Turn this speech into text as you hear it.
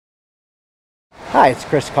Hi, it's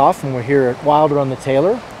Chris Koff, and we're here at Wilder on the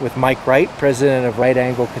Taylor with Mike Wright, president of Wright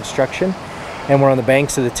Angle Construction. And we're on the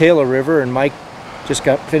banks of the Taylor River, and Mike just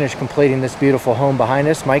got finished completing this beautiful home behind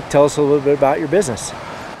us. Mike, tell us a little bit about your business.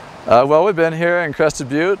 Well, we've been here in Crested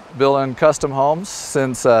Butte building custom homes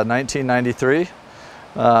since 1993,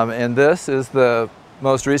 and this is the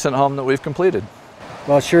most recent home that we've completed.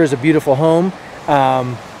 Well, it sure is a beautiful home.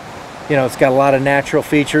 You know, it's got a lot of natural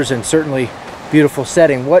features and certainly beautiful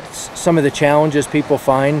setting. What's some of the challenges people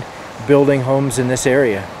find building homes in this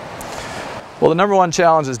area? Well, the number one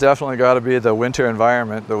challenge has definitely got to be the winter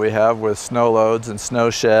environment that we have with snow loads and snow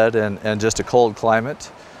shed and just a cold climate.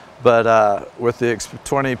 But with the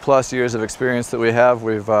 20 plus years of experience that we have,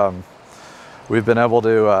 we've been able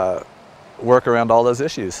to work around all those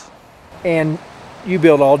issues. And you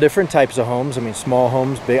build all different types of homes. I mean, small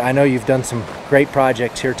homes, big. I know you've done some great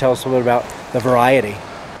projects here. Tell us a little bit about the variety.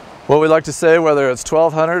 Well, we like to say whether it's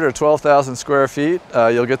 1,200 or 12,000 square feet,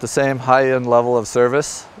 you'll get the same high-end level of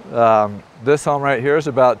service. This home right here is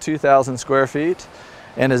about 2,000 square feet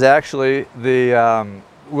and is actually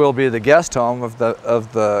will be the guest home of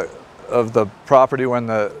the property when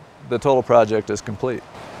the total project is complete.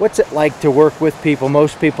 What's it like to work with people?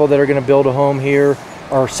 Most people that are going to build a home here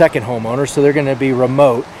are second homeowners, so they're going to be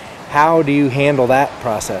remote. How do you handle that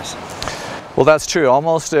process? Well, that's true.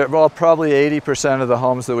 Almost, well, probably 80% of the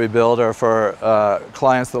homes that we build are for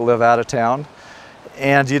clients that live out of town.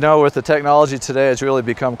 And you know, with the technology today, it's really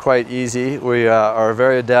become quite easy. We are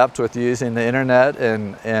very adept with using the internet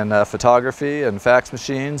and photography and fax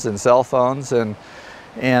machines and cell phones. And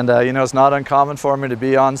you know, it's not uncommon for me to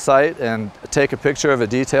be on site and take a picture of a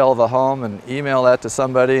detail of a home and email that to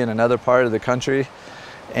somebody in another part of the country.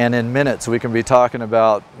 And in minutes, we can be talking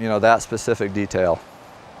about, you know, that specific detail.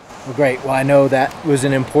 Well, great. Well, I know that was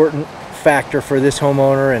an important factor for this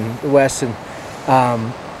homeowner and the West. And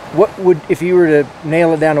what would, if you were to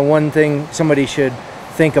nail it down to one thing somebody should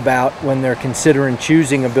think about when they're considering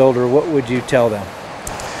choosing a builder, what would you tell them?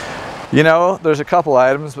 You know, there's a couple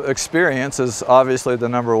items. Experience is obviously the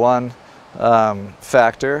number one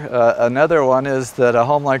factor. Another one is that a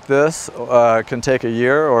home like this can take a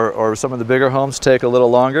year, or some of the bigger homes take a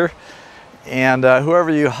little longer. And whoever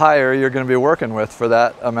you hire, you're going to be working with for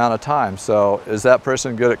that amount of time. So is that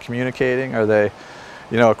person good at communicating? Are they,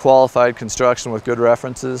 you know, a qualified construction with good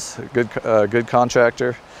references, a good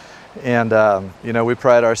contractor? And you know, we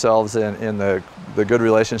pride ourselves in the good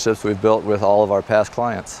relationships we've built with all of our past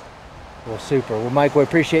clients. Well, super. Well, Mike, we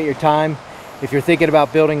appreciate your time. If you're thinking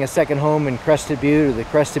about building a second home in Crested Butte or the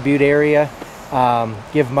Crested Butte area,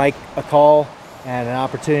 give Mike a call and an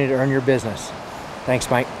opportunity to earn your business. Thanks,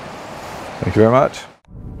 Mike. Thank you very much.